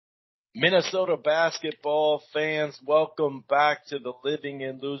Minnesota basketball fans, welcome back to the Living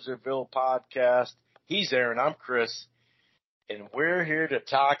in Loserville podcast. He's Aaron, I'm Chris, and we're here to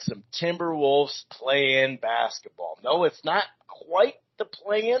talk some Timberwolves play-in basketball. No, it's not quite the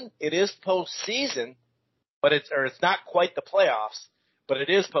play-in. It is postseason, but it's not quite the playoffs, but it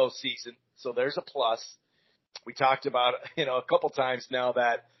is postseason, so there's a plus. We talked about, a couple times now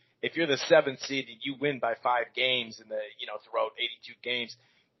that if you're the 7th seed and you win by 5 games in the, throughout 82 games,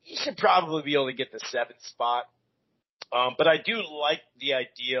 you should probably be able to get the 7th spot. But I do like the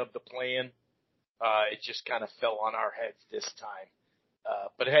idea of the play-in. It just kind of fell on our heads this time.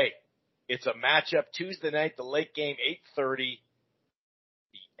 But hey, it's a matchup Tuesday night, the late game, 8:30.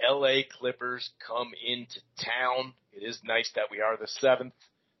 The LA Clippers come into town. It is nice that we are the 7th,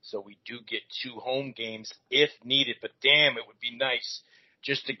 so we do get 2 home games if needed. But damn, it would be nice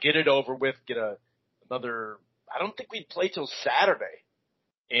just to get it over with, get another. I don't think we'd play till Saturday.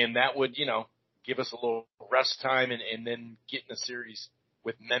 And that would, give us a little rest time and then get in a series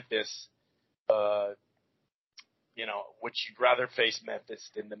with Memphis. Would you rather face Memphis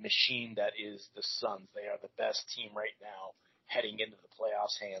than the machine that is the Suns? They are the best team right now heading into the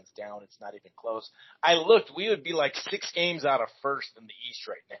playoffs, hands down. It's not even close. I looked, we would be like 6 games out of first in the East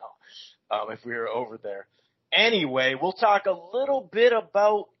right now if we were over there. Anyway, we'll talk a little bit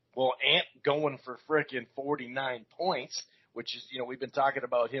about, Ant going for frickin' 49 points. Which is, we've been talking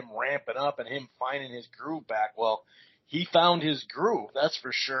about him ramping up and him finding his groove back. Well, he found his groove, that's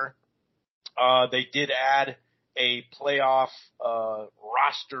for sure. They did add a playoff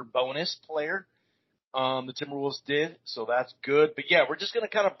roster bonus player. The Timberwolves did, so that's good. But, yeah, we're just going to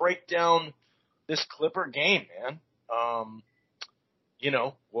kind of break down this Clipper game, man.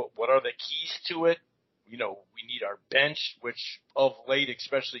 What are the keys to it? We need our bench, which of late,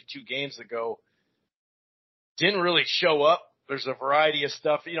 especially 2 games ago, didn't really show up. There's a variety of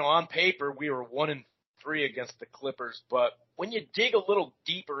stuff. On paper, we were 1-3 against the Clippers, but when you dig a little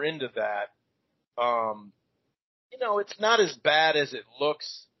deeper into that, it's not as bad as it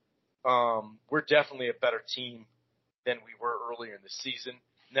looks. We're definitely a better team than we were earlier in the season.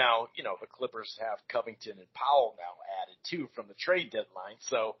 Now, the Clippers have Covington and Powell now added too from the trade deadline.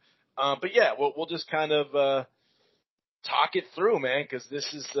 So, but yeah, we'll just kind of talk it through, man, because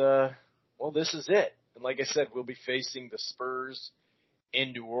this is it. And like I said, we'll be facing the Spurs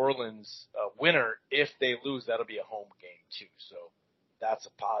in New Orleans winner. If they lose, that'll be a home game too. So that's a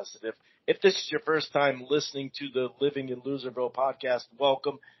positive. If this is your first time listening to the Living in Loserville podcast,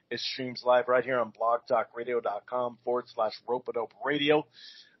 welcome. It streams live right here on blogtalkradio.com/Rope-A-Dope Radio.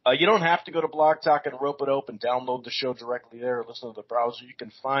 You don't have to go to Blog Talk and Rope-A-Dope and download the show directly there or listen to the browser. You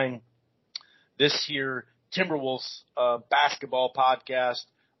can find this here Timberwolves basketball podcast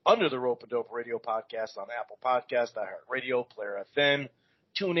under the Rope-A-Dope Radio podcast on Apple Podcasts, iHeartRadio, Player FM,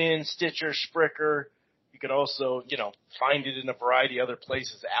 TuneIn, Stitcher, Spreaker. You could also, find it in a variety of other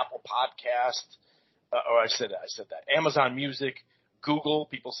places, Apple Podcast. I said that. Amazon Music, Google.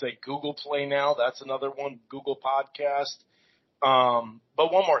 People say Google Play now. That's another one, Google Podcast.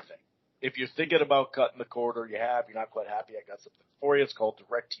 But one more thing. If you're thinking about cutting the cord or you're not quite happy, I got something for you. It's called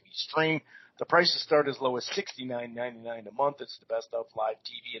DirecTV Stream. The prices start as low as $69.99 a month. It's the best of live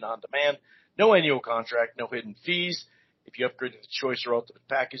TV and on-demand. No annual contract, no hidden fees. If you upgrade to the Choice or Ultimate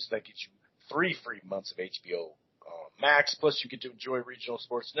package, that gets you 3 free months of HBO Max. Plus, you get to enjoy regional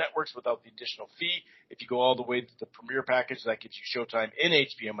sports networks without the additional fee. If you go all the way to the Premier package, that gets you Showtime and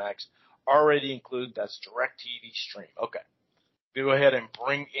HBO Max already included. That's DirecTV Stream. Okay. Go ahead and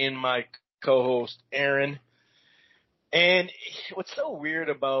bring in my co-host, Aaron. And what's so weird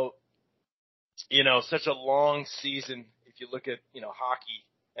about such a long season, if you look at, hockey,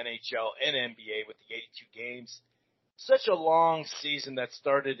 NHL, and NBA with the 82 games, such a long season that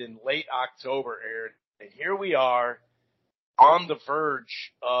started in late October, Aaron, and here we are on the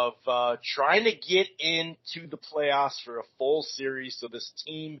verge of trying to get into the playoffs for a full series. So this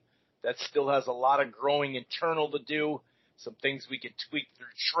team that still has a lot of growing internal to do, some things we can tweak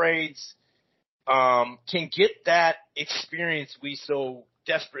through trades, can get that experience we so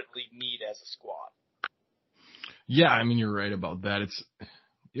desperately need as a squad. Yeah, you're right about that.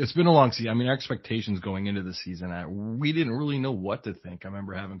 It's been a long season. Our expectations going into the season, we didn't really know what to think. I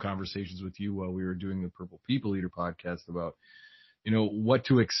remember having conversations with you while we were doing the Purple People Eater podcast about, what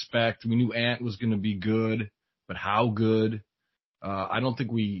to expect. We knew Ant was going to be good, but how good? I don't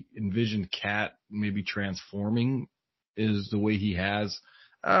think we envisioned Cat maybe transforming is the way he has.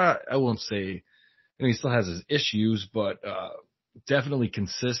 I won't say, he still has his issues, but definitely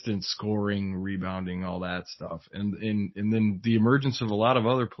consistent scoring, rebounding, all that stuff. And then the emergence of a lot of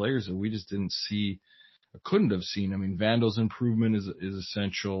other players that we just didn't see couldn't have seen. I mean, Vandal's improvement is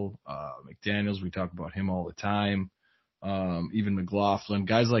essential. McDaniels, we talk about him all the time. Even McLaughlin,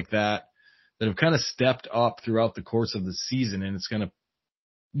 guys like that have kind of stepped up throughout the course of the season, and it's kind of,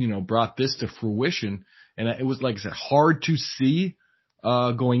 brought this to fruition. And it was, like I said, hard to see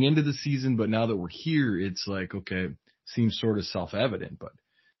going into the season, but now that we're here, it's like, okay, seems sort of self-evident. But,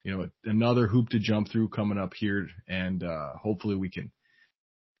 another hoop to jump through coming up here, and hopefully we can,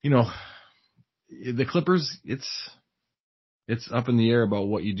 the Clippers, it's up in the air about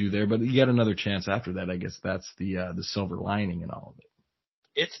what you do there, but you get another chance after that. I guess that's the silver lining in all of it.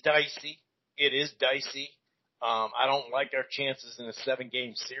 It's dicey. It is dicey. I don't like our chances in a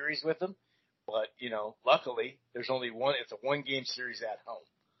 7-game series with them, but luckily there's only one. It's a 1-game series at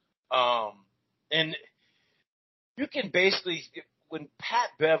home, and you can basically, when Pat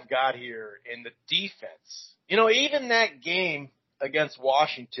Bev got here in the defense, even that game against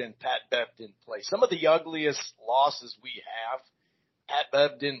Washington, Pat Bev didn't play. Some of the ugliest losses we have, Pat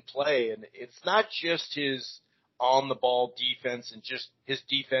Bev didn't play, and it's not just his on-the-ball defense and just his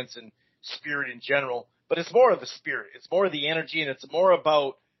defense and spirit in general, but it's more of the spirit. It's more of the energy, and it's more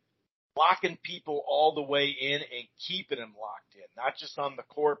about locking people all the way in and keeping them locked in, not just on the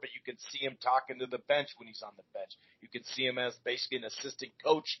court, but you can see him talking to the bench when he's on the bench. You can see him as basically an assistant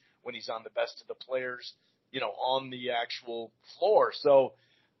coach when he's on the best of the players, on the actual floor. So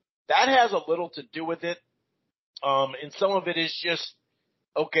that has a little to do with it. And some of it is just,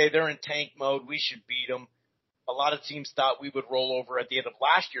 okay, they're in tank mode. We should beat them. A lot of teams thought we would roll over at the end of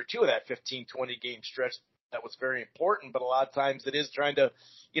last year, too, of that 15, 20-game stretch. That was very important, but a lot of times it is trying to,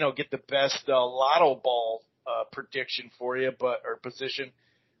 get the best lotto ball prediction for you, or position.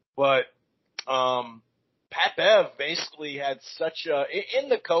 But Pat Bev basically had such in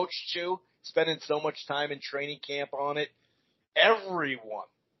the coach, too, spending so much time in training camp on it. Everyone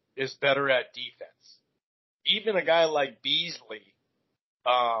is better at defense. Even a guy like Beasley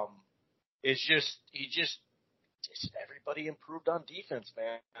everybody improved on defense,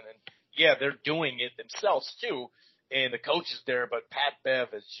 man. And yeah, they're doing it themselves too, and the coach is there, but Pat Bev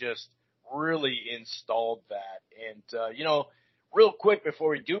has just really installed that. And real quick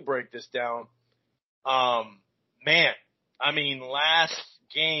before we do break this down, last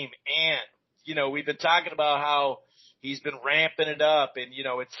game, and we've been talking about how he's been ramping it up, and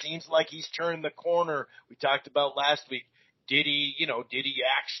it seems like he's turned the corner. We talked about last week. Did he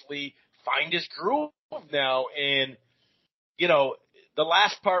actually find his groove now? And the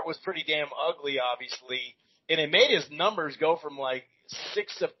last part was pretty damn ugly, obviously, and it made his numbers go from like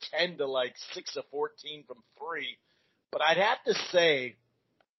 6 of 10 to like 6 of 14 from 3. But I'd have to say,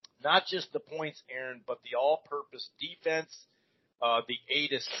 not just the points, Aaron, but the all-purpose defense, the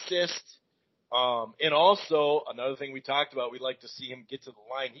 8 assists, and also another thing we talked about, we'd like to see him get to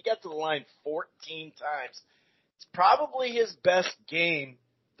the line. He got to the line 14 times. It's probably his best game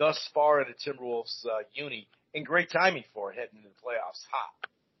thus far at a Timberwolves uni, and great timing for it heading into the playoffs hot.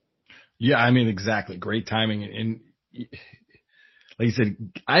 Yeah, exactly. Great timing. And like you said,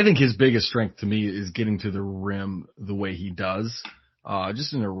 I think his biggest strength to me is getting to the rim the way he does.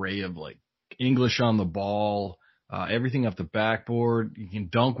 Just an array of like English on the ball, everything up the backboard. He can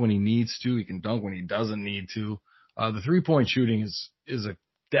dunk when he needs to. He can dunk when he doesn't need to. The 3-point shooting is a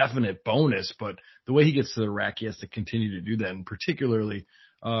definite bonus, but the way he gets to the rack, he has to continue to do that. And particularly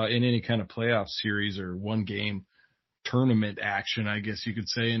in any kind of playoff series or 1-game tournament action, I guess you could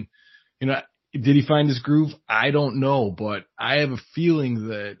say. And, did he find his groove? I don't know, but I have a feeling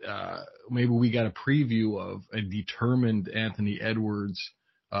that maybe we got a preview of a determined Anthony Edwards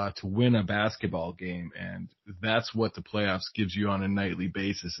to win a basketball game. And that's what the playoffs gives you on a nightly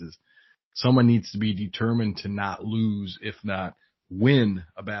basis, is someone needs to be determined to not lose, if not win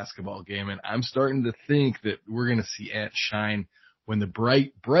a basketball game. And I'm starting to think that we're going to see Ant shine when the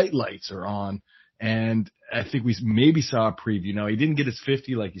bright lights are on. And I think we maybe saw a preview. Now, he didn't get his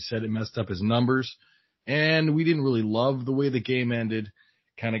 50, like you said. It messed up his numbers. And we didn't really love the way the game ended.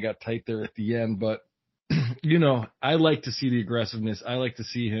 Kind of got tight there at the end. But, I like to see the aggressiveness. I like to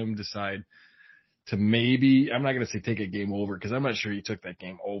see him decide to maybe, I'm not going to say take a game over, because I'm not sure he took that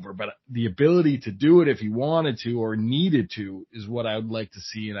game over. But the ability to do it if he wanted to or needed to is what I would like to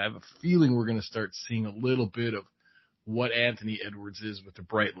see. And I have a feeling we're going to start seeing a little bit of what Anthony Edwards is with the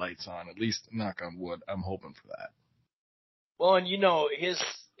bright lights on. At least, knock on wood, I'm hoping for that. Well, and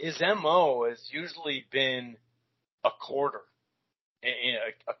his MO has usually been a quarter. In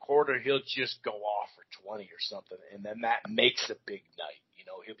a quarter, he'll just go off for 20 or something, and then that makes a big night.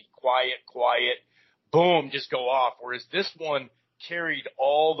 He'll be quiet, boom, just go off. Whereas this one carried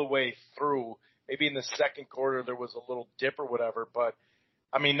all the way through. Maybe in the second quarter there was a little dip or whatever, but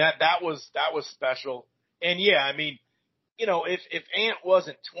that was special. And yeah, I mean, you know, if Ant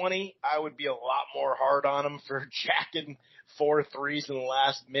wasn't 20, I would be a lot more hard on him for jacking 4 threes in the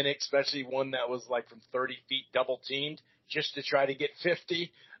last minute, especially one that was like from 30 feet double teamed just to try to get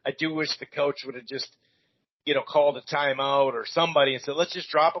 50. I do wish the coach would have just, you know, called a timeout or somebody and said, let's just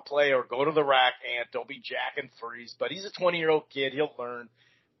drop a play or go to the rack, Ant. Don't be jacking threes. But he's a 20-year-old kid. He'll learn.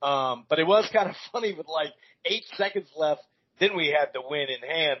 But it was kind of funny with like 8 seconds left. Then we had the win in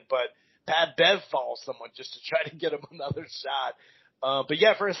hand, but Pat Bev follows someone just to try to get him another shot. But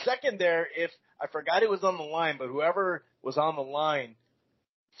yeah, for a second there, if I forgot it was on the line, but whoever was on the line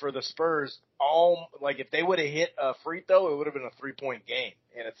for the Spurs, if they would have hit a free throw, it would have been a 3-point game.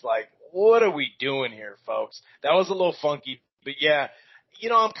 And it's like, what are we doing here, folks? That was a little funky. But yeah, you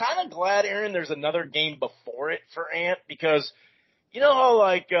know, I'm kind of glad, Aaron, there's another game before it for Ant because you know how,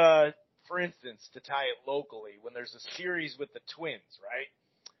 like, for instance, to tie it locally, when there's a series with the Twins, right?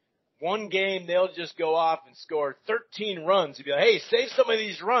 One game, they'll just go off and score 13 runs. You'd be like, hey, save some of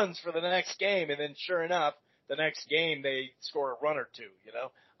these runs for the next game. And then sure enough, the next game, they score a run or two, you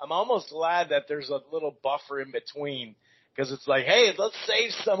know? I'm almost glad that there's a little buffer in between because it's like, hey, let's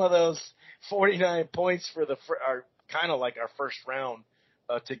save some of those 49 points for kind of like our first round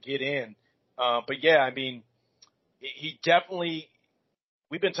to get in. But yeah, I mean, he definitely,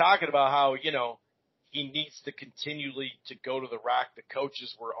 we've been talking about how, you know, he needs to continually to go to the rack. The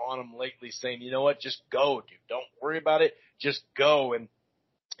coaches were on him lately saying, you know what, just go, dude. Don't worry about it. Just go. And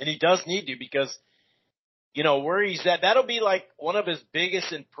he does need to because, you know, where he's at, that'll be like one of his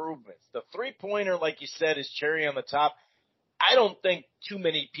biggest improvements. The 3-pointer, like you said, is cherry on the top. I don't think too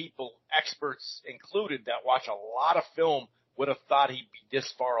many people, experts included, that watch a lot of film would have thought he'd be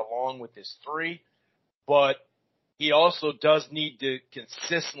this far along with his 3. But he also does need to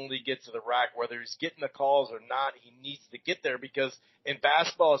consistently get to the rack, whether he's getting the calls or not. He needs to get there because in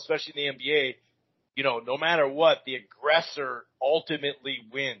basketball, especially in the NBA, you know, no matter what, the aggressor ultimately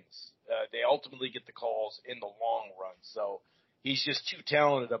wins. They ultimately get the calls in the long run. So he's just too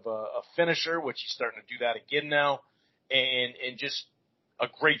talented of a finisher, which he's starting to do that again now, and just a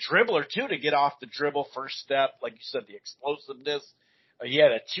great dribbler too to get off the dribble first step, like you said, the explosiveness. He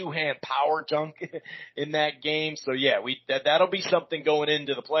had a 2-hand power dunk in that game. So yeah, that'll be something going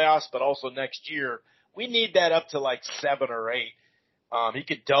into the playoffs, but also next year we need that up to like 7 or 8. He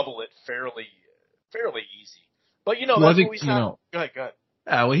could double it fairly easy. But you know, well, that's I think, what we saw. Go ahead.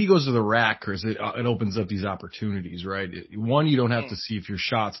 Well, he goes to the rack because it opens up these opportunities, right? One, you don't have to see if your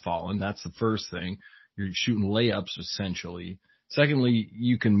shot's falling. That's the first thing. You're shooting layups essentially. Secondly,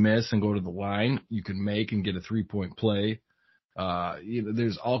 you can miss and go to the line. You can make and get a 3-point play. You know,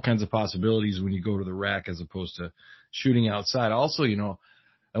 there's all kinds of possibilities when you go to the rack as opposed to shooting outside. Also, you know,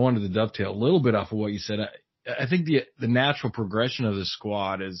 I wanted to dovetail a little bit off of what you said. I think the natural progression of the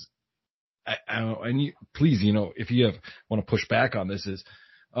squad is, please, you know, if you want to push back on this, is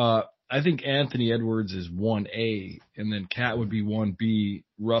I think Anthony Edwards is 1A, and then Cat would be 1B,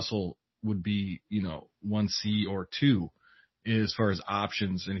 Russell would be, you know, 1C or 2 as far as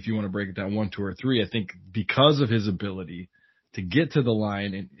options. And if you want to break it down 1, 2, or 3, I think because of his ability to get to the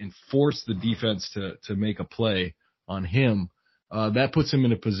line and force the defense to make a play on him, that puts him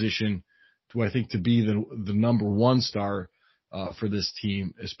in a position to, I think, to be the number 1 star for this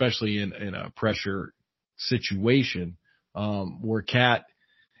team, especially in a pressure situation, where Cat,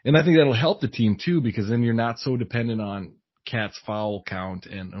 and I think that'll help the team too, because then you're not so dependent on Cat's foul count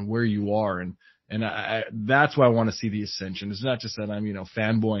and where you are. And that's why I want to see the ascension. It's not just that I'm, you know,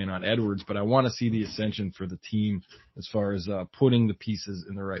 fanboying on Edwards, but I want to see the ascension for the team as far as putting the pieces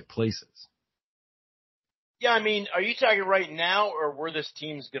in the right places. Yeah, I mean, are you talking right now or where this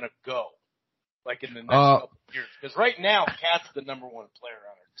team's going to go? Like in the next couple of years? Because right now, Cat's the number 1 player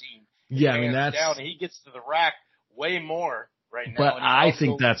on our team. Yeah, I mean, that's down, and he gets to the rack way more right now. But I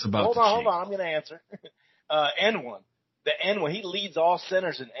think that's about hold on, I'm going to answer. N1. The N1. He leads all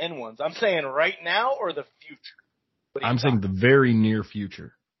centers in N1s. I'm saying right now or the future? I'm saying the very near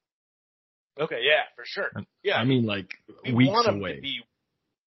future. Okay, yeah, for sure. Yeah, I mean, like weeks away.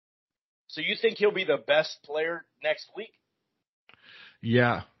 So you think he'll be the best player next week?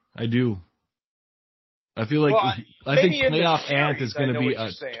 Yeah, I do. I feel like I think playoff Ant is going to be a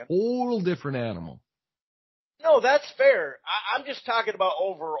total different animal. No, that's fair. I'm just talking about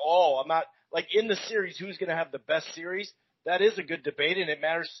overall. I'm not like in the series who's going to have the best series. That is a good debate, and it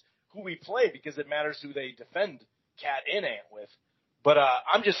matters who we play because it matters who they defend Cat and Ant with. But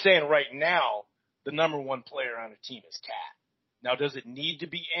I'm just saying right now, the number 1 player on a team is Cat. Now, does it need to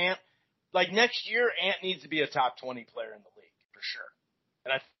be Ant? Like next year, Ant needs to be a top 20 player in the league for sure,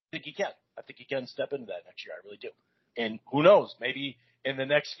 and I think he can. I think he can step into that next year. I really do. And who knows? Maybe in the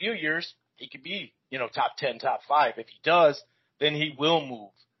next few years, he could be, top 10, top 5. If he does, then he will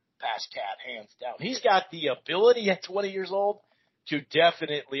move past Cat hands down. He's got the ability at 20 years old to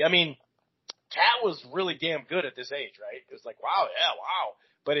definitely, Cat was really damn good at this age, right? It was like, wow.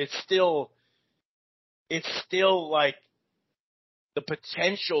 But it's still like the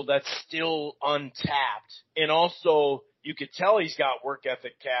potential that's still untapped. And also, you could tell he's got work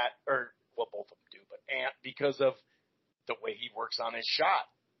ethic, Cat, or, well, both of them do, but Ant, because of the way he works on his shot.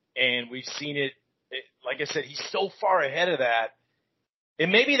 And we've seen it, like I said, he's so far ahead of that.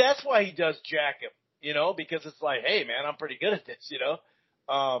 And maybe that's why he does jack him, because it's like, hey, man, I'm pretty good at this,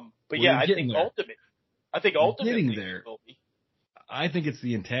 But yeah, I think ultimately there. I think it's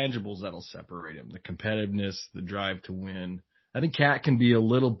the intangibles that'll separate him, the competitiveness, the drive to win. I think Cat can be a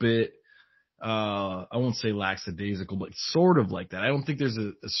little bit, I won't say lackadaisical, but sort of like that. I don't think there's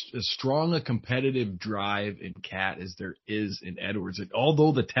as strong a competitive drive in Cat as there is in Edwards. And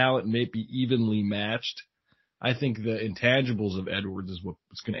although the talent may be evenly matched, I think the intangibles of Edwards is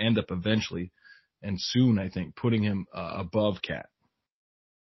what's going to end up eventually and soon, I think, putting him above Cat.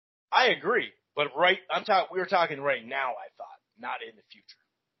 I agree, but we were talking right now, I thought, not in the future.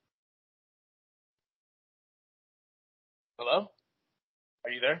 Hello? Are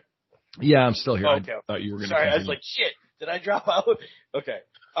you there? Yeah, I'm still here. Okay. I thought you were going to. Sorry, I was like, shit, did I drop out? Okay.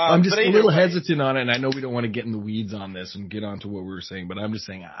 I'm just a little hesitant on it, and I know we don't want to get in the weeds on this and get onto what we were saying, but I'm just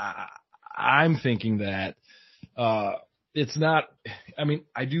saying I'm thinking that it's not –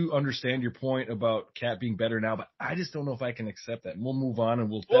 I do understand your point about Cat being better now, but I just don't know if I can accept that. And we'll move on, and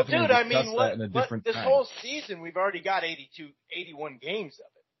we'll definitely discuss that in a different time. This whole season, we've already got 81 games of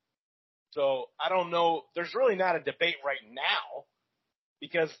it. So I don't know. There's really not a debate right now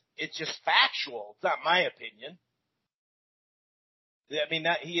because it's just factual. It's not my opinion.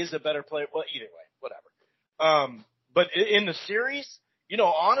 He is a better player. Well, either way, whatever. But in the series,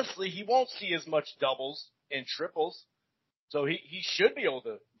 honestly, he won't see as much doubles and triples. So he should be able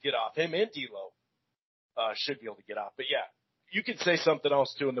to get off. Him and D'Lo should be able to get off. But yeah, you can say something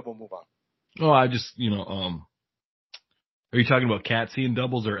else too, and then we'll move on. Oh, I just, are you talking about Cat seeing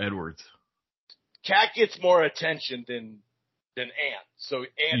doubles or Edwards? Cat gets more attention than Ant. So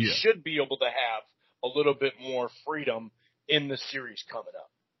Ant should be able to have a little bit more freedom in the series coming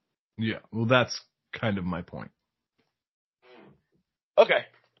up. Yeah, well, that's kind of my point. Okay.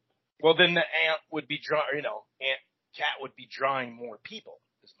 Well, then the Ant would be Cat would be drawing more people,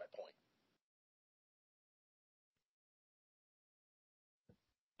 is my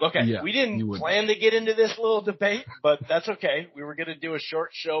point. Okay, we didn't plan to get into this little debate, but that's okay. We were going to do a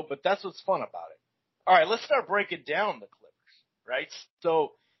short show, but that's what's fun about it. All right, let's start breaking down the Clippers, right?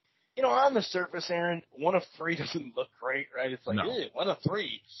 So, on the surface, Aaron, 1 of 3 doesn't look great, right? It's like, 1 of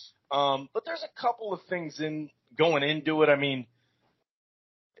 3. But there's a couple of things going into it.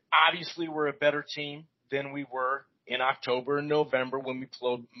 Obviously, we're a better team than we were in October and November when we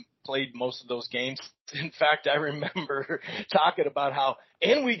played most of those games. In fact, I remember talking about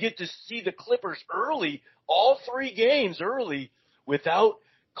and we get to see the Clippers early, all 3 games early without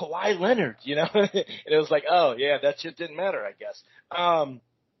Kawhi Leonard, and it was like, oh yeah, that shit didn't matter, I guess.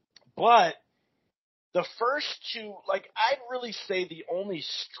 But the first 2, I'd really say the only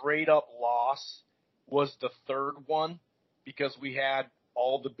straight up loss was the third one because we had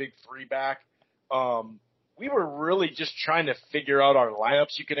all the big 3 back. We were really just trying to figure out our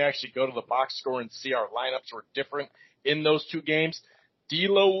lineups. You can actually go to the box score and see our lineups were different in those 2 games.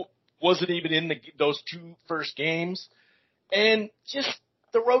 D'Lo wasn't even in those 2 first games. And just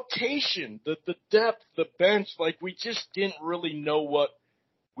the rotation, the depth, the bench, we just didn't really know what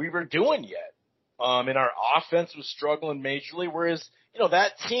we were doing yet. And our offense was struggling majorly, whereas,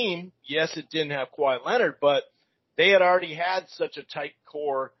 that team, yes, it didn't have Kawhi Leonard, but they had already had such a tight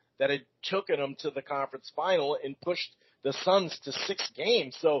core that had taken them to the conference final and pushed the Suns to 6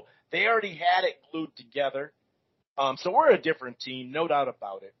 games. So they already had it glued together. So we're a different team, no doubt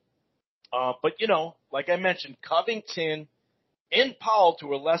about it. But, like I mentioned, Covington and Powell,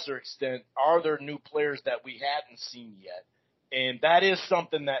 to a lesser extent, are their new players that we hadn't seen yet. And that is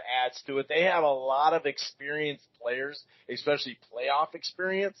something that adds to it. They have a lot of experienced players, especially playoff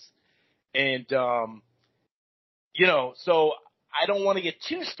experience. And, so I don't want to get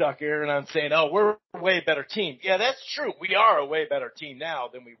too stuck, Aaron, on saying, oh, we're a way better team. Yeah, that's true. We are a way better team now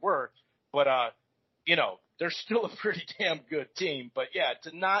than we were. But, they're still a pretty damn good team. But, yeah,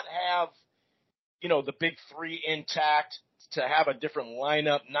 to not have, the big 3 intact, to have a different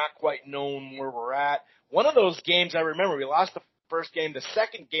lineup, not quite knowing where we're at. One of those games, I remember, we lost the first game. The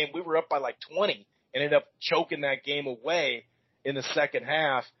second game, we were up by 20 and ended up choking that game away in the second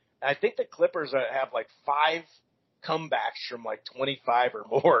half. And I think the Clippers have 5 comebacks from 25 or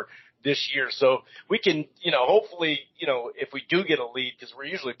more this year. So we can, hopefully, if we do get a lead, because we're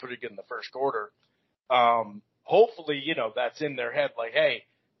usually pretty good in the first quarter, hopefully, that's in their head like, hey,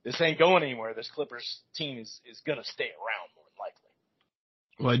 this ain't going anywhere. This Clippers team is going to stay around more than likely.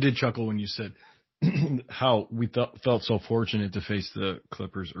 Well, I did chuckle when you said how we felt so fortunate to face the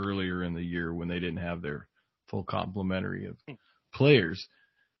Clippers earlier in the year when they didn't have their full complementary of players.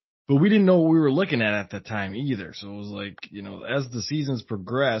 But we didn't know what we were looking at that time either. So it was like, as the season's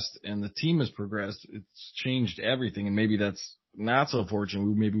progressed and the team has progressed, it's changed everything. And maybe that's not so fortunate.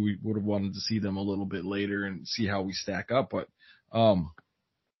 Maybe we would have wanted to see them a little bit later and see how we stack up. But,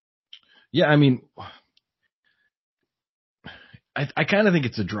 yeah, I mean, I kind of think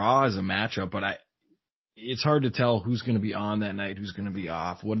it's a draw as a matchup, but it's hard to tell who's going to be on that night, who's going to be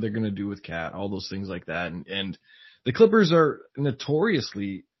off, what they're going to do with Cat, all those things like that. And the Clippers are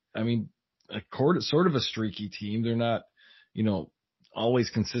notoriously, sort of a streaky team. They're not, always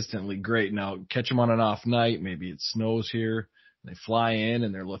consistently great. Now, catch them on an off night. Maybe it snows here. They fly in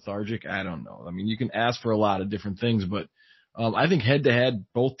and they're lethargic. I don't know. I mean, you can ask for a lot of different things, but I think head to head,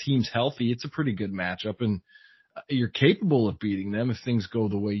 both teams healthy, it's a pretty good matchup, and you're capable of beating them if things go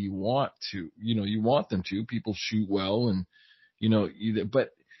the way you want to. You want them to. People shoot well, and but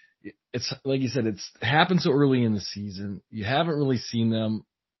it's like you said, it's happened so early in the season. You haven't really seen them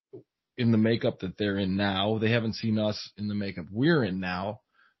in the makeup that they're in now. They haven't seen us in the makeup we're in now,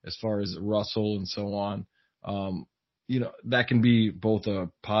 as far as Russell and so on. That can be both a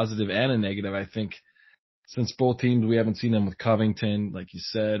positive and a negative. I think since both teams, we haven't seen them with Covington, like you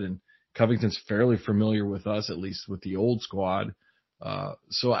said, and Covington's fairly familiar with us, at least with the old squad.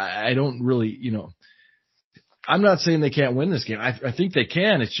 So I don't really, I'm not saying they can't win this game. I think they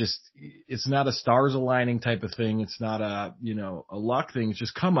can. It's just, it's not a stars aligning type of thing. It's not a luck thing. It's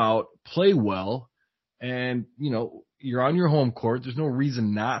just come out, play well, and, you're on your home court. There's no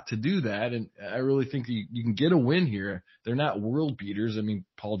reason not to do that. And I really think you can get a win here. They're not world beaters. I mean,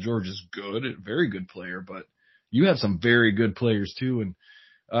 Paul George is good, a very good player, but you have some very good players too. And,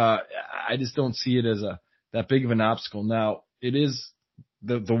 I just don't see it as that big of an obstacle. Now, it is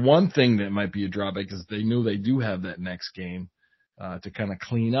the one thing that might be a drawback is they know they do have that next game to kind of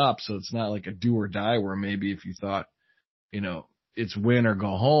clean up. So it's not like a do or die where maybe if you thought, it's win or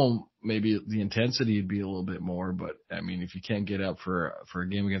go home, maybe the intensity would be a little bit more. But I mean, if you can't get up for a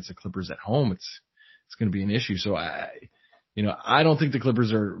game against the Clippers at home, it's going to be an issue. So I don't think the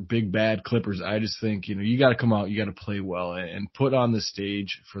Clippers are big, bad Clippers. I just think, you got to come out, you got to play well and put on the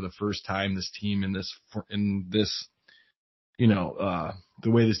stage for the first time this team in this, the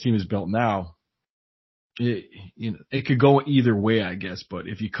way this team is built now. It could go either way, I guess. But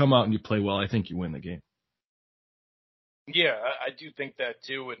if you come out and you play well, I think you win the game. Yeah, I do think that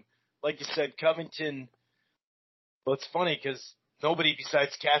too. And like you said, Covington, well, it's funny because nobody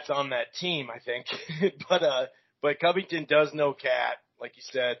besides Cat's on that team, I think. But Covington does know Cat, like you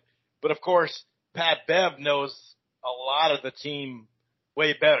said. But, of course, Pat Bev knows a lot of the team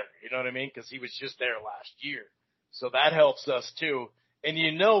way better, you know what I mean, because he was just there last year. So that helps us too. And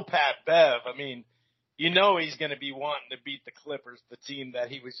Pat Bev, I mean, he's going to be wanting to beat the Clippers, the team that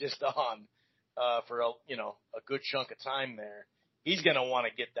he was just on for a good chunk of time there. He's going to want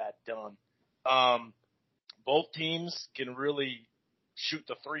to get that done. Both teams can really shoot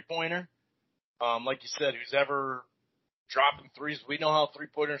the three-pointer. Like you said, who's ever dropping threes, we know how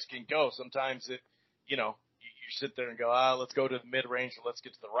three-pointers can go. Sometimes you sit there and go, let's go to the mid-range or let's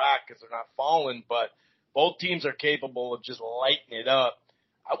get to the rack because they're not falling. But both teams are capable of just lighting it up.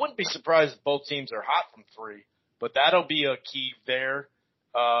 I wouldn't be surprised if both teams are hot from three, but that'll be a key there.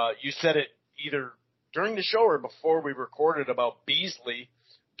 You said it either during the show or before we recorded about Beasley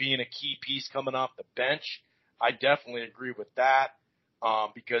being a key piece coming off the bench. I definitely agree with that.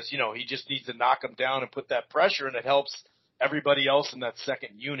 Because, he just needs to knock them down and put that pressure, and it helps everybody else in that second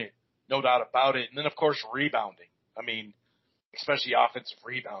unit, no doubt about it. And then, of course, rebounding. I mean, especially offensive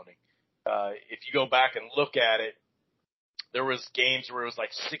rebounding. If you go back and look at it, there was games where it was like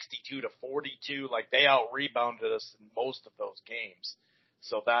 62-42. Like, they out-rebounded us in most of those games.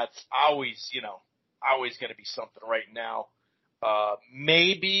 So that's always, always going to be something right now.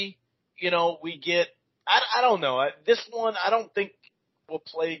 Maybe, we get – I don't know. This one, I don't think – will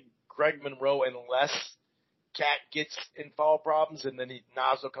play Greg Monroe unless Cat gets in foul problems, and then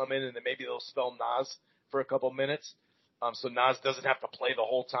Nas will come in, and then maybe they'll spell Nas for a couple minutes. So Nas doesn't have to play the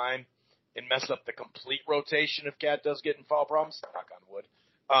whole time and mess up the complete rotation if Cat does get in foul problems. Knock on wood.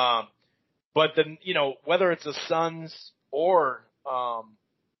 But then, whether it's the Suns or,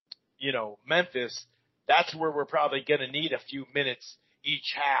 Memphis, that's where we're probably going to need a few minutes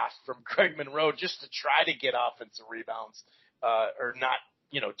each half from Greg Monroe just to try to get offensive rebounds. Or not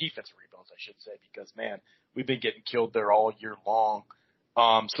defensive rebounds, I should say, because, man, we've been getting killed there all year long.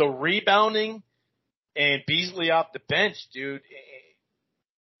 So rebounding and Beasley off the bench, dude,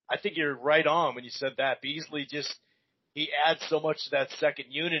 I think you're right on when you said that. Beasley he adds so much to that second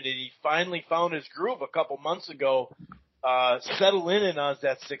unit, and he finally found his groove a couple months ago, settling in as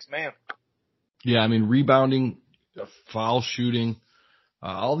that sixth man. Yeah, I mean, rebounding, foul shooting,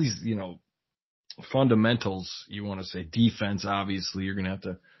 all these, fundamentals, you want to say. Defense, obviously, you're going to have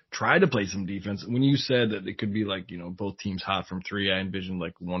to try to play some defense. When you said that it could be like, both teams hot from three, I envisioned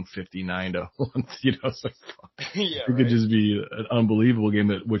like 159 to 1, it's like, Yeah, it could just be an unbelievable game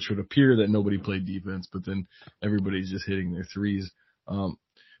which would appear that nobody played defense, but then everybody's just hitting their threes.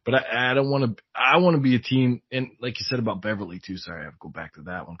 But I want to be a team, and like you said about Beverly too, sorry, I have to go back to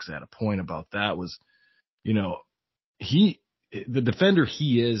that one because I had a point about that was, the defender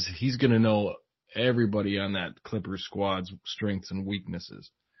he's going to know everybody on that Clippers squad's strengths and weaknesses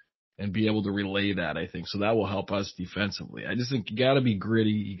and be able to relay that, I think. So that will help us defensively. I just think you got to be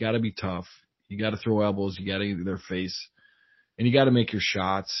gritty. You got to be tough. You got to throw elbows. You got to get their face, and you got to make your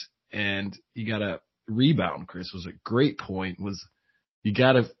shots, and you got to rebound. Chris was a great point. You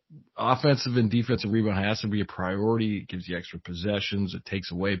got to offensive and defensive rebound has to be a priority. It gives you extra possessions. It takes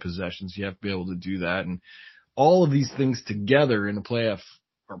away possessions. You have to be able to do that, and all of these things together in a playoff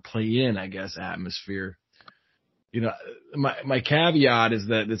or play-in, I guess, atmosphere. My caveat is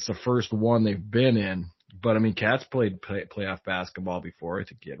that it's the first one they've been in. But, I mean, Cat's played playoff basketball before. I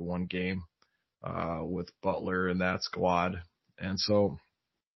think he had one game with Butler and that squad. And so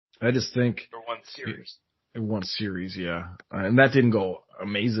I just think – For one series. One series, yeah. And that didn't go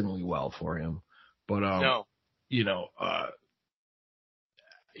amazingly well for him. But, no.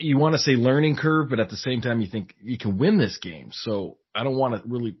 You want to say learning curve, but at the same time you think you can win this game. So I don't want to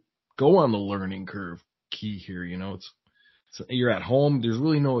really go on the learning curve key here. You're at home. There's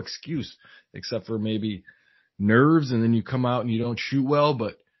really no excuse except for maybe nerves, and then you come out and you don't shoot well.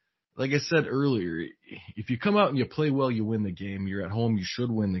 But like I said earlier, if you come out and you play well, you win the game. You're at home. You should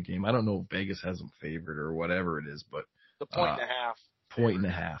win the game. I don't know if Vegas has them favored or whatever it is, but the point and a half. Point and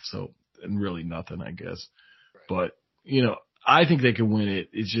a half. So, and really nothing, I guess. Right. But, I think they can win it.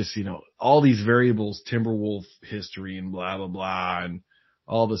 It's just, all these variables, Timberwolf history and blah, blah, blah, and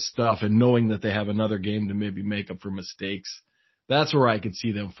all this stuff, and knowing that they have another game to maybe make up for mistakes, that's where I could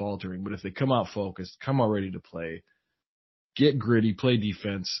see them faltering. But if they come out focused, come out ready to play, get gritty, play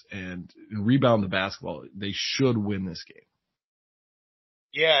defense, and rebound the basketball, they should win this game.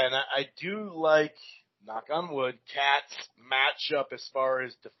 Yeah, and I do like, knock on wood, Cat's matchup as far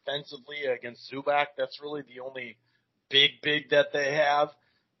as defensively against Zubac. That's really the only big that they have.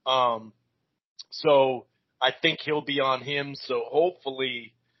 So I think he'll be on him. So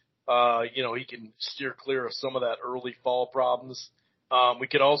hopefully, he can steer clear of some of that early fall problems. We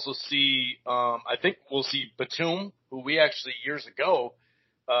could also see, I think we'll see Batum, who we actually years ago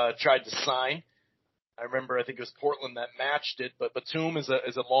tried to sign. I remember, I think it was Portland that matched it, but Batum is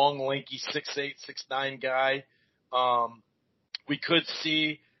a long, lanky 6'8", 6'9" guy. We could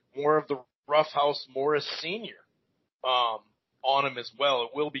see more of the Roughhouse Morris Sr. On him as well.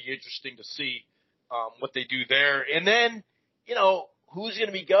 It will be interesting to see what they do there. And then, who's going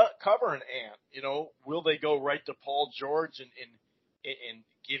to be covering Ant? Will they go right to Paul George and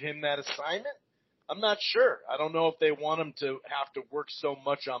give him that assignment? I'm not sure. I don't know if they want him to have to work so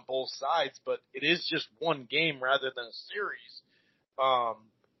much on both sides, but it is just one game rather than a series.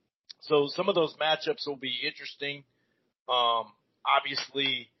 So some of those matchups will be interesting.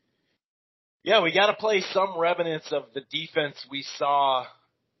 Obviously, yeah, we got to play some remnants of the defense we saw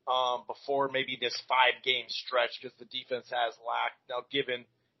before maybe this 5-game stretch, because the defense has lacked. Now, given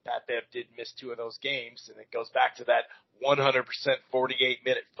Pat Bev did miss 2 of those games, and it goes back to that 100%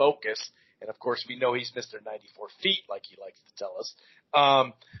 48-minute focus. And, of course, we know he's Mr. 94 feet, like he likes to tell us.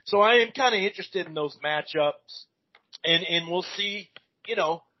 So I am kind of interested in those matchups. And we'll see,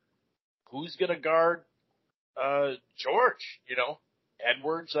 who's going to guard George,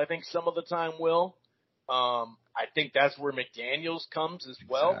 Edwards, I think some of the time will. I think that's where McDaniels comes as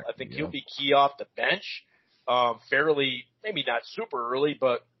well. Exactly, I think he'll be key off the bench, fairly, maybe not super early,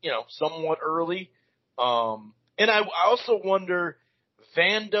 but, somewhat early. And I also wonder,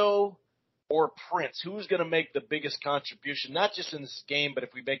 Vando or Prince, who's going to make the biggest contribution, not just in this game, but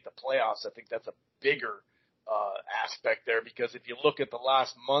if we make the playoffs, I think that's a bigger aspect there, because if you look at the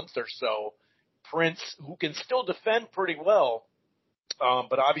last month or so, Prince, who can still defend pretty well,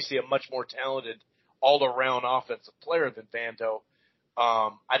 but obviously a much more talented all-around offensive player than Vando.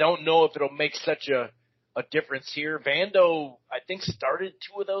 I don't know if it'll make such a difference here. Vando, I think, started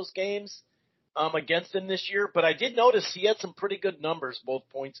 2 of those games. against him this year, but I did notice he had some pretty good numbers, both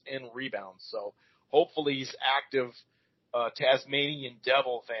points and rebounds. So hopefully he's active, Tasmanian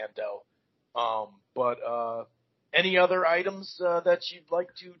Devil Vando. But any other items that you'd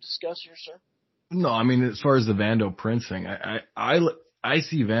like to discuss here, sir? No, I mean, as far as the Vando Prince thing, I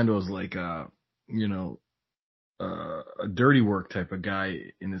see Vando as like a dirty work type of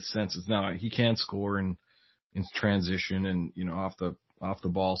guy in a sense. It's now he can score in transition and off the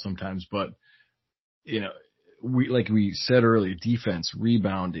ball sometimes, but we said earlier, defense,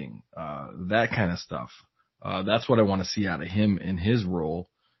 rebounding, that kind of stuff. That's what I want to see out of him in his role.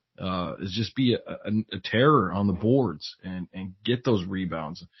 Is just be a terror on the boards and get those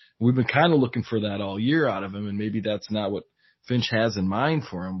rebounds. We've been kind of looking for that all year out of him, and maybe that's not what Finch has in mind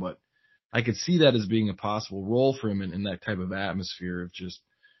for him, but I could see that as being a possible role for him in that type of atmosphere of just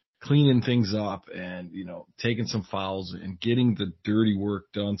cleaning things up and, taking some fouls and getting the dirty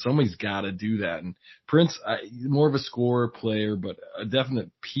work done. Somebody's got to do that. And Prince, more of a scorer player, but a definite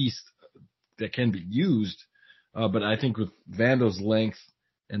piece that can be used. But I think with Vando's length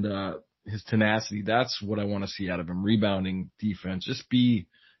and his tenacity, that's what I want to see out of him. Rebounding, defense, just be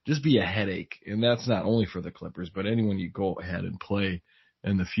a headache. And that's not only for the Clippers, but anyone you go ahead and play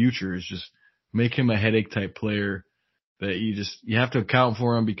in the future is just make him a headache type player that you have to account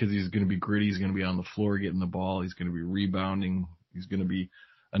for him because he's going to be gritty. He's going to be on the floor getting the ball. He's going to be rebounding. He's going to be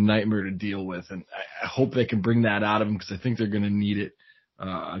a nightmare to deal with. And I hope they can bring that out of him because I think they're going to need it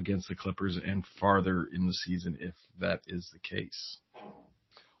against the Clippers and farther in the season if that is the case.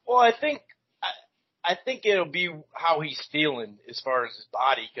 Well, I think it'll be how he's feeling as far as his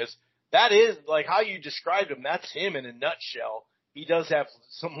body, because that is like how you described him. That's him in a nutshell. He does have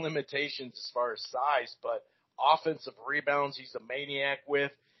some limitations as far as size, but offensive rebounds he's a maniac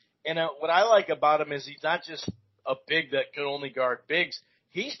with. And what I like about him is he's not just a big that can only guard bigs.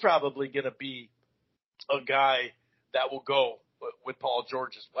 He's probably going to be a guy that will go with Paul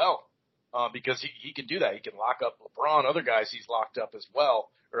George as well, because he can do that. He can lock up LeBron. Other guys he's locked up as well,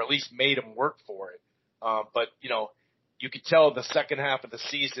 or at least made him work for it. But, you could tell the second half of the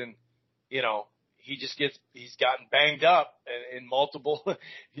season, he's gotten banged up in multiple,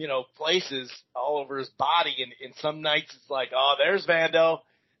 places all over his body. And some nights it's like, oh, there's Vando.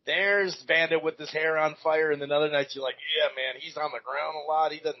 There's Vando with his hair on fire. And then other nights you're like, yeah, man, he's on the ground a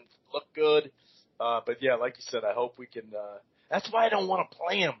lot. He doesn't look good. But yeah, like you said, I hope we can, that's why I don't want to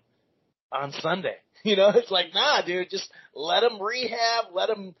play him on Sunday. It's like, nah, dude, just let him rehab, let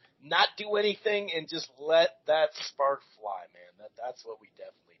him not do anything, and just let that spark fly, man. That's what we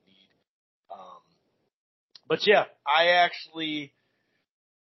definitely need. But yeah,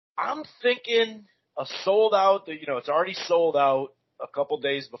 I'm thinking a sold out, it's already sold out a couple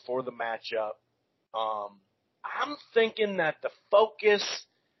days before the matchup. I'm thinking that the focus,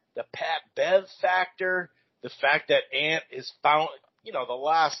 the Pat Bev factor, the fact that Ant is found, the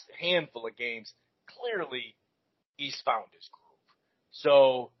last handful of games, clearly he's found his groove.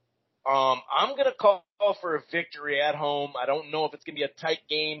 So I'm going to call for a victory at home. I don't know if it's going to be a tight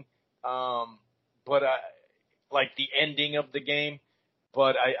game, but like the ending of the game.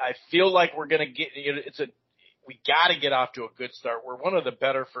 But I feel like we're going to get we got to get off to a good start. We're one of the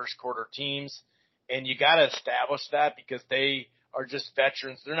better first quarter teams, and you got to establish that because they are just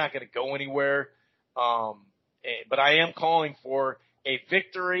veterans. They're not going to go anywhere. But I am calling for a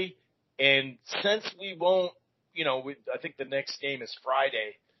victory. And since we won't, I think the next game is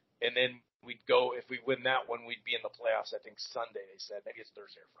Friday, and then we'd go, if we win that one, we'd be in the playoffs, I think Sunday, they said. Maybe it's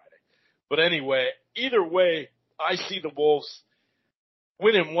Thursday or Friday. But anyway, either way, I see the Wolves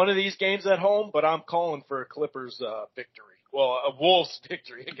winning one of these games at home, but I'm calling for a Clippers victory. Well, a Wolves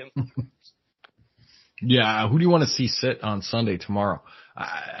victory against the Clippers. Yeah, who do you want to see sit on Sunday tomorrow?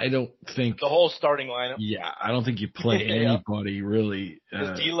 I don't think the whole starting lineup. Yeah, I don't think you play anybody really.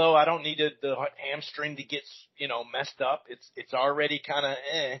 D'Lo, I don't need the hamstring to get messed up. It's already kind of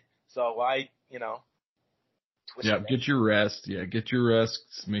so why get your rest. Yeah, get your rest.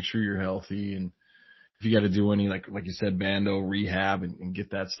 Make sure you're healthy, and if you got to do any like you said, Bando rehab and get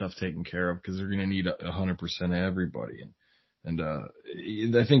that stuff taken care of because they're going to need 100% of everybody. And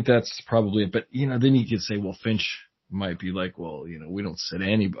I think that's probably it. But, then you could say, well, Finch might be like, well, we don't sit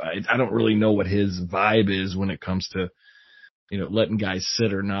anybody. I don't really know what his vibe is when it comes to, letting guys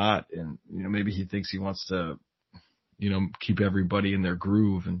sit or not. And, maybe he thinks he wants to, keep everybody in their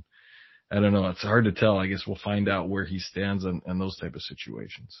groove. And I don't know. It's hard to tell. I guess we'll find out where he stands on those type of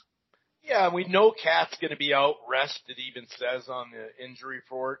situations. Yeah, we know Cat's going to be out. Rest, it even says on the injury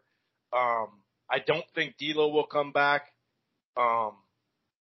report. I don't think D'Lo will come back.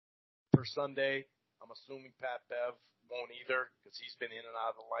 For Sunday, I'm assuming Pat Bev won't either because he's been in and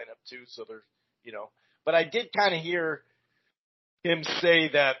out of the lineup too. So But I did kind of hear him say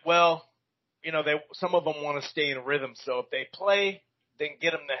that, well, some of them want to stay in rhythm. So if they play, then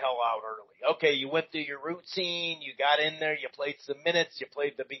get them the hell out early. Okay, you went through your routine, you got in there, you played some minutes, you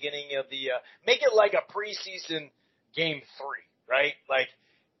played the beginning of the make it like a preseason game 3, right? Like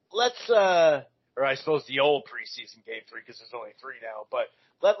let's or I suppose the old preseason game 3 because there's only 3 now. But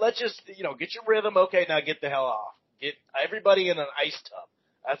let's just get your rhythm. Okay, now get the hell off. Get everybody in an ice tub.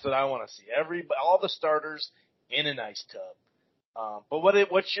 That's what I want to see. All the starters in an ice tub. But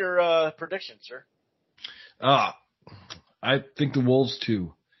what's your prediction, sir? I think the Wolves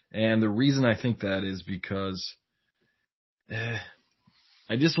too. And the reason I think that is because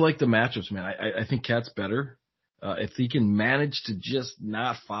I just like the matchups, man. I think Cat's better. If he can manage to just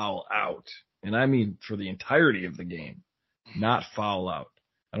not foul out, and I mean for the entirety of the game, not foul out.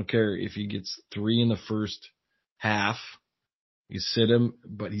 I don't care if he gets 3 in the first half, you sit him,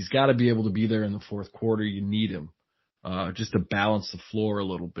 but he's got to be able to be there in the fourth quarter. You need him just to balance the floor a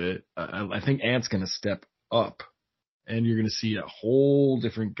little bit. I think Ant's going to step up, and you're going to see a whole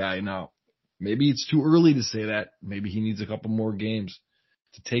different guy. Now, maybe it's too early to say that. Maybe he needs a couple more games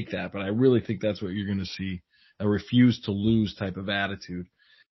to take that, but I really think that's what you're going to see, a refuse to lose type of attitude.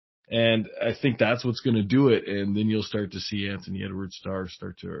 And I think that's what's going to do it, and then you'll start to see Anthony Edwards-Starr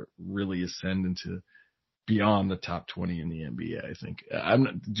start to really ascend into beyond the top 20 in the NBA, I think. I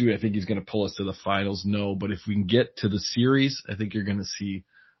think he's going to pull us to the finals? No, but if we can get to the series, I think you're going to see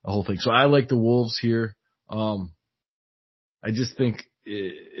a whole thing. So I like the Wolves here. I just think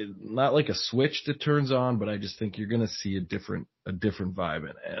not like a switch that turns on, but I just think you're going to see a different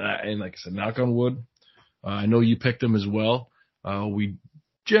vibe. And like I said, knock on wood. I know you picked them as well. We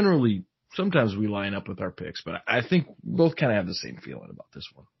generally, sometimes we line up with our picks, but I think both kind of have the same feeling about this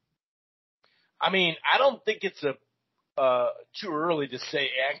one. I mean, I don't think it's too early to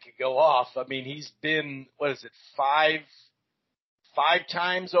say Ant could go off. I mean, he's been, five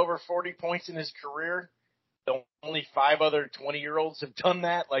times over 40 points in his career. Only 5 other 20-year-olds have done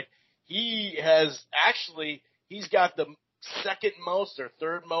that. Like, he's got the second most or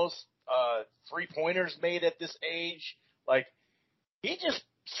third most three-pointers made at this age. Like, he just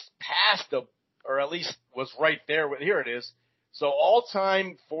passed or at least was right there. Here it is. So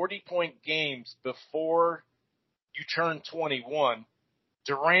all-time 40-point games before you turn 21.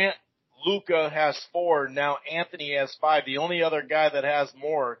 Durant, Luka has 4. Now Anthony has 5. The only other guy that has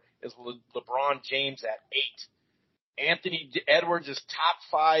more is LeBron James at 8. Anthony Edwards is top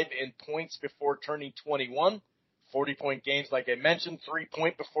 5 in points before turning 21. 40-point games, like I mentioned,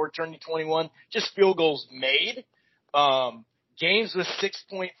 3-point before turning 21. Just field goals made. Games with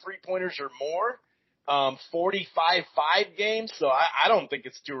 6-point three-pointers or more. 45-5 games. So I don't think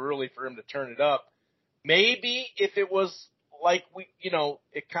it's too early for him to turn it up. Maybe if it was like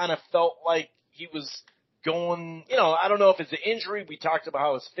it kind of felt like he was going, I don't know if it's an injury. We talked about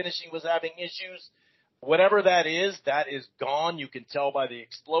how his finishing was having issues. Whatever that is gone. You can tell by the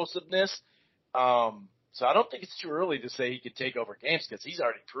explosiveness. So I don't think it's too early to say he could take over games because he's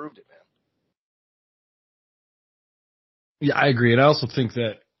already proved it, man. Yeah, I agree. And I also think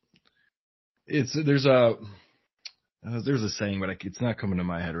that there's a saying, but it's not coming to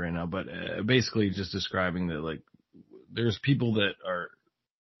my head right now, but basically just describing that, like, there's people that are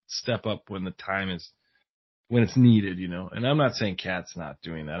step up when the time is, when it's needed, and I'm not saying Cat's not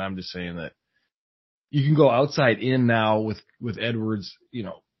doing that. I'm just saying that you can go outside in now with Edwards,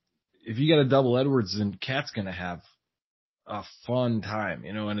 if you got a double Edwards, then Cat's going to have a fun time,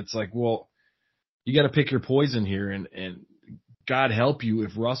 and it's like, well, you got to pick your poison here, and God help you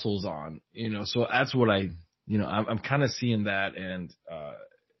if Russell's on, so that's what I'm kind of seeing that. And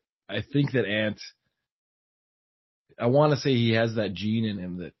I think that Ant, I want to say he has that gene in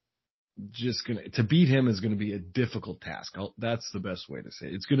him that to beat him is going to be a difficult task. That's the best way to say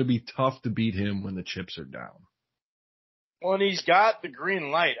it. It's going to be tough to beat him when the chips are down. Well, and he's got the green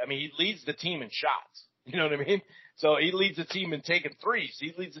light. I mean, he leads the team in shots. You know what I mean? So he leads the team in taking threes.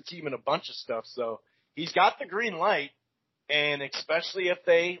 He leads the team in a bunch of stuff. So he's got the green light. And especially if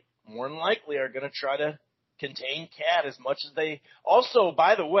they more than likely are going to try to contain Cat as much as they. Also,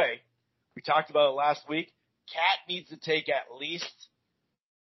 by the way, we talked about it last week. Cat needs to take at least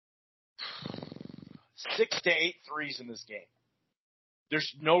 6 to 8 threes in this game.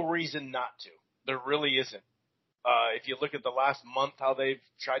 There's no reason not to. There really isn't. If you look at the last month, how they've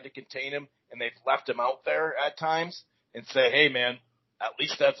tried to contain him, and they've left him out there at times and say, hey, man, at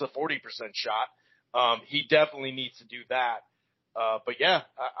least that's a 40% shot. He definitely needs to do that. But yeah,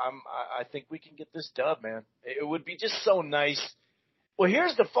 I think we can get this dub, man. It would be just so nice. Well,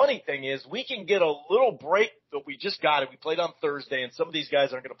 here's the funny thing is we can get a little break that we just got it. We played on Thursday, and some of these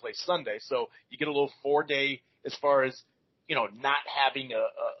guys aren't going to play Sunday. So you get a little 4-day as far as, not having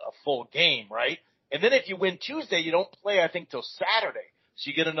a full game, right? And then if you win Tuesday, you don't play, I think, till Saturday. So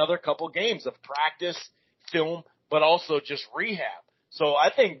you get another couple games of practice, film, but also just rehab. So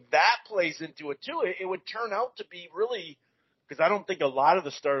I think that plays into it, too. It would turn out to be really – because I don't think a lot of the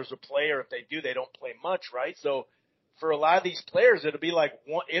starters will play, or if they do, they don't play much, right? So for a lot of these players, it'll be like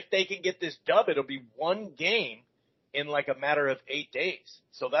if they can get this dub, it'll be one game in like a matter of 8 days.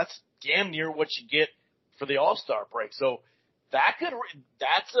 So that's damn near what you get for the All-Star break. So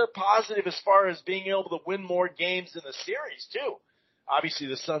that's a positive as far as being able to win more games in the series, too. Obviously,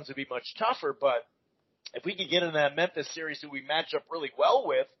 the Suns would be much tougher, but if we could get in that Memphis series who we match up really well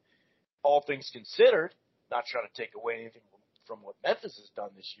with, all things considered, not trying to take away anything from what Memphis has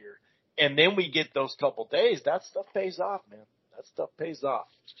done this year, and then we get those couple days, that stuff pays off, man. That stuff pays off.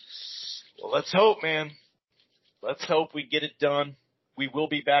 Well, let's hope, man. Let's hope we get it done. We will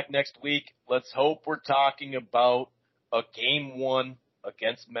be back next week. Let's hope we're talking about a game 1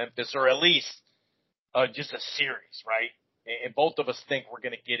 against Memphis, or at least just a series, right? And both of us think we're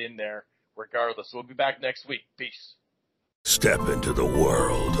going to get in there regardless. So we'll be back next week. Peace. Step into the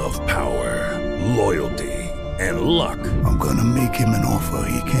world of power, loyalty, and luck. I'm going to make him an offer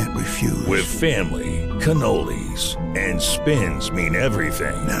he can't refuse. With family, cannolis, and spins mean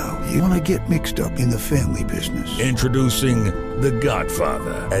everything. Now, you want to get mixed up in the family business. Introducing The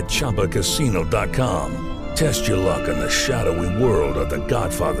Godfather at ChumbaCasino.com. Test your luck in the shadowy world of The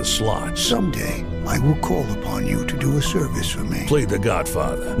Godfather slot. Someday, I will call upon you to do a service for me. Play The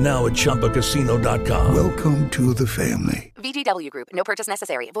Godfather, now at ChumbaCasino.com. Welcome to the family. VGW Group. No purchase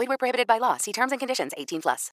necessary. Void where prohibited by law. See terms and conditions. 18+.